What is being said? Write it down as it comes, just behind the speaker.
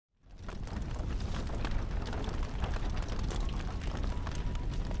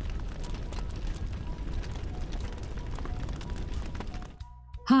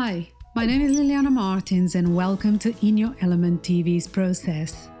Hi, my name is Liliana Martins and welcome to In Your Element TV's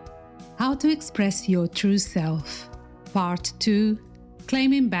Process. How to Express Your True Self, Part 2,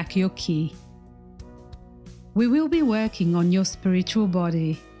 Claiming Back Your Key. We will be working on your spiritual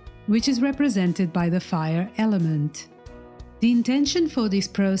body, which is represented by the fire element. The intention for this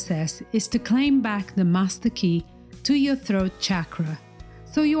process is to claim back the master key to your throat chakra,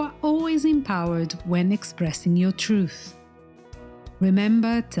 so you are always empowered when expressing your truth.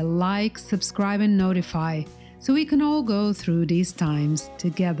 Remember to like, subscribe and notify so we can all go through these times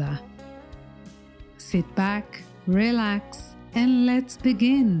together. Sit back, relax, and let's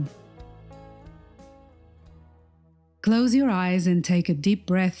begin. Close your eyes and take a deep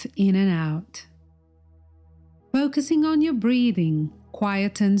breath in and out. Focusing on your breathing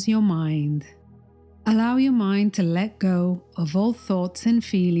quietens your mind. Allow your mind to let go of all thoughts and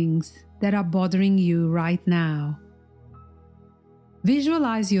feelings that are bothering you right now.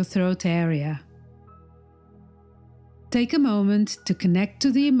 Visualize your throat area. Take a moment to connect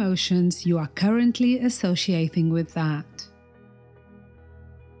to the emotions you are currently associating with that.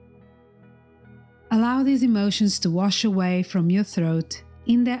 Allow these emotions to wash away from your throat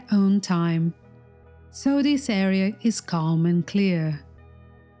in their own time, so this area is calm and clear.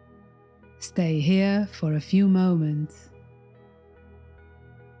 Stay here for a few moments.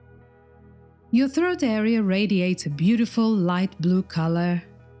 Your throat area radiates a beautiful light blue color,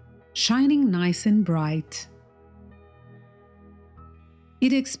 shining nice and bright.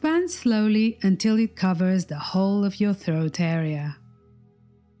 It expands slowly until it covers the whole of your throat area.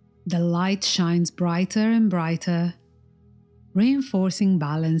 The light shines brighter and brighter, reinforcing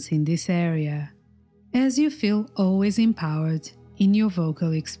balance in this area, as you feel always empowered in your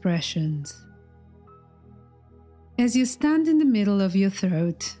vocal expressions. As you stand in the middle of your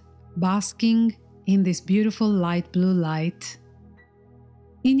throat, basking in this beautiful light blue light,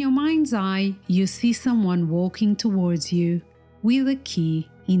 in your mind's eye you see someone walking towards you with a key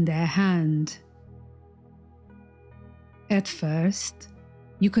in their hand. At first,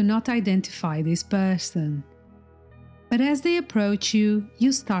 you cannot identify this person, but as they approach you,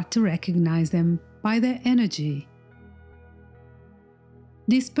 you start to recognize them by their energy.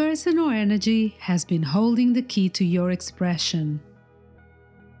 This person or energy has been holding the key to your expression.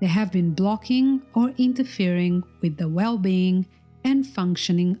 They have been blocking or interfering with the well-being and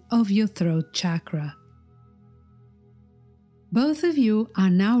functioning of your throat chakra. Both of you are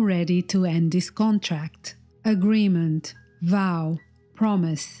now ready to end this contract, agreement, vow,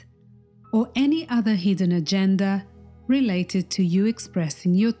 promise, or any other hidden agenda related to you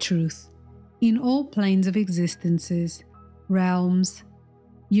expressing your truth in all planes of existences, realms,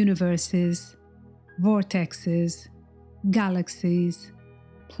 universes, vortexes, galaxies,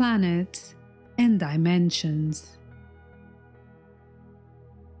 planets, and dimensions.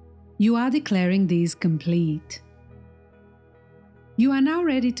 You are declaring these complete. You are now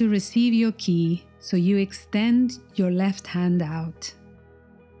ready to receive your key, so you extend your left hand out.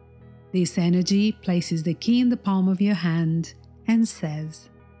 This energy places the key in the palm of your hand and says,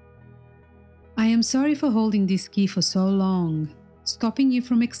 "I am sorry for holding this key for so long, stopping you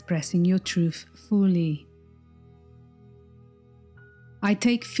from expressing your truth fully. I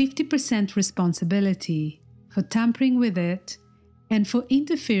take 50% responsibility for tampering with it and for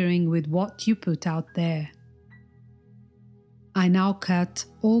interfering with what you put out there. I now cut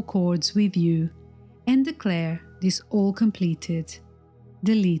all cords with you and declare this all completed,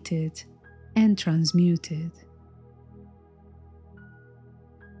 deleted, and transmuted."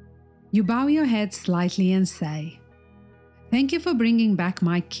 You bow your head slightly and say, "Thank you for bringing back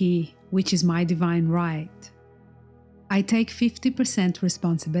my key, which is my divine right. I take 50%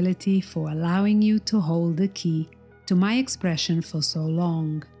 responsibility for allowing you to hold the key to my expression for so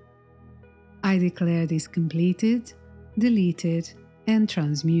long. I declare this completed, deleted, and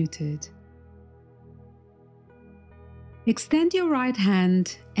transmuted." Extend your right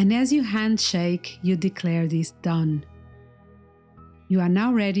hand, and as you handshake, you declare this done. You are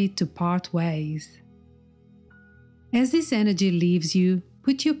now ready to part ways. As this energy leaves you,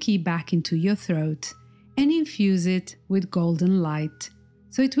 put your key back into your throat and infuse it with golden light,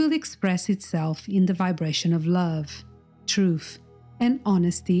 so it will express itself in the vibration of love, truth, and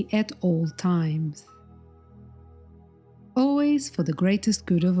honesty at all times. Always for the greatest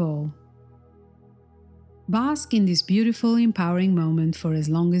good of all. Bask in this beautiful, empowering moment for as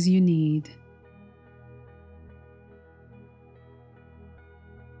long as you need.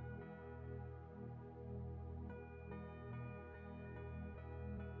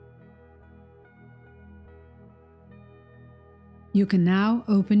 You can now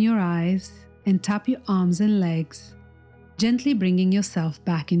open your eyes and tap your arms and legs, gently bringing yourself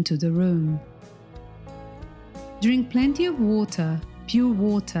back into the room. Drink plenty of water, pure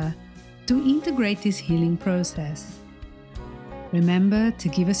water, to integrate this healing process. Remember to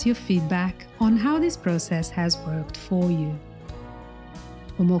give us your feedback on how this process has worked for you.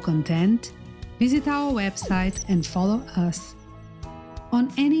 For more content, visit our website and follow us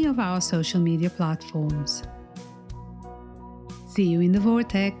on any of our social media platforms. See you in the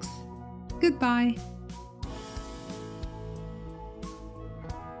vortex. Goodbye.